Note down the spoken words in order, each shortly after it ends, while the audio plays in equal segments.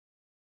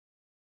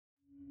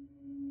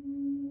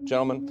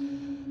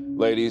Gentlemen,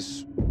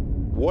 ladies,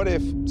 what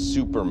if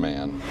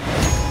Superman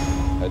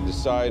had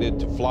decided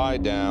to fly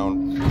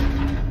down,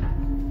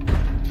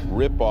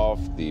 rip off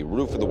the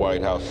roof of the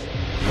White House,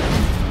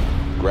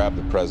 grab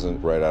the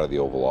president right out of the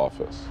Oval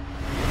Office?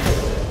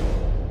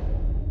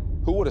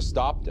 Who would have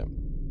stopped him?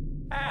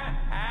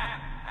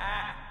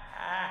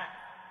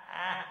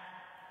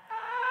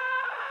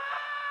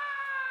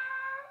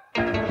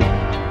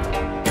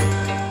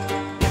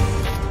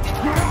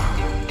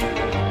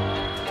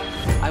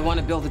 I want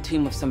to build a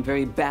team of some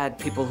very bad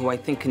people who I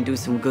think can do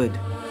some good.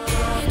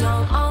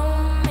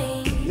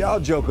 Y'all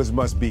jokers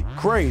must be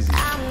crazy.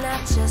 I'm not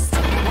just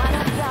one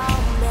of your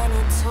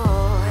many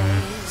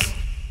toys.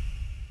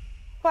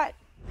 What?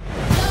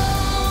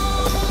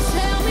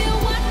 Tell me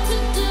what to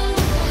do.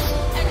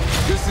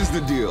 This is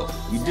the deal.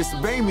 You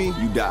disobey me,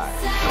 you die.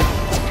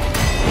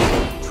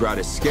 Try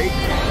to escape,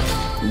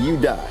 you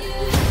die.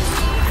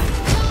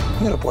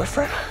 You got a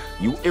boyfriend?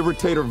 You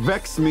irritate or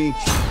vex me,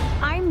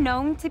 I'm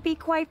known to be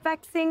quite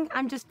vexing.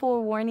 I'm just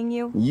forewarning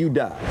you. you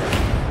die.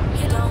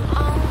 You don't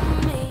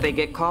own me. If they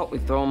get caught, we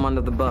throw them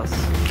under the bus.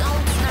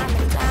 Don't tie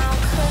me down,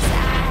 'cause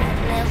I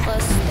never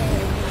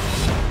stay.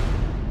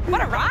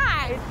 What a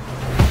ride!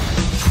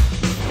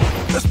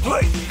 Let's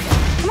play.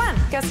 Come on,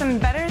 got some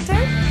better to do?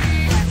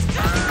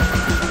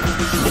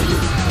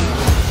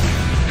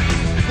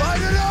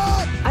 Light it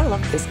up! I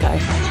love this guy.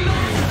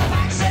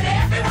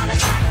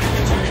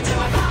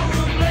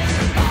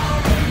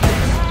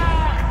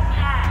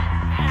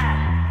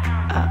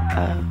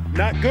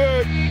 Not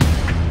good.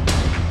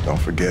 Don't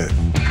forget,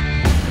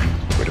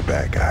 we're the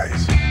bad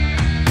guys.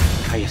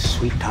 Are you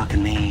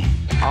sweet-talking me?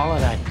 All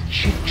of that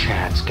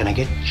chit-chat's gonna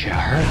get you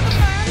hurt.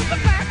 The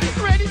back is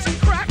ready to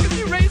crack as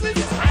he raises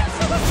his hands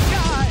to the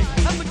sky.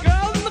 And the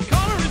girl in the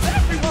corner is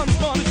everyone's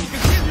fun as she can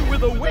kill you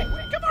with a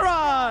wink of her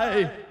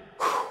eye.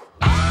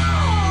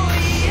 Oh,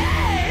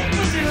 yeah, it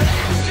was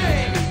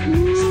electric.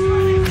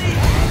 Surprisingly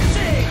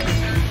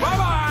hectic.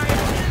 Bye-bye.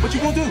 What you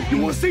gonna do?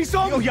 You wanna see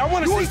something? Yo, y'all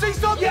wanna see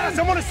something? Yes,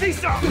 I wanna see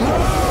something.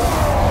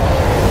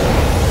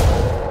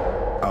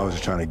 I was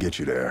just trying to get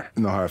you there.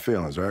 No hard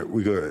feelings, right?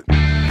 We good.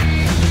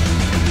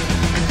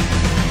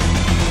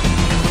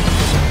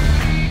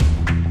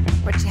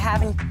 What you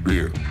having?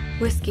 Beer.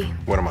 Whiskey.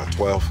 What am I,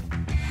 12?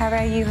 How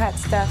about you, hot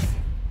stuff?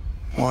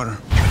 Water.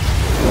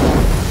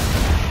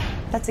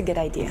 That's a good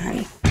idea,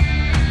 honey.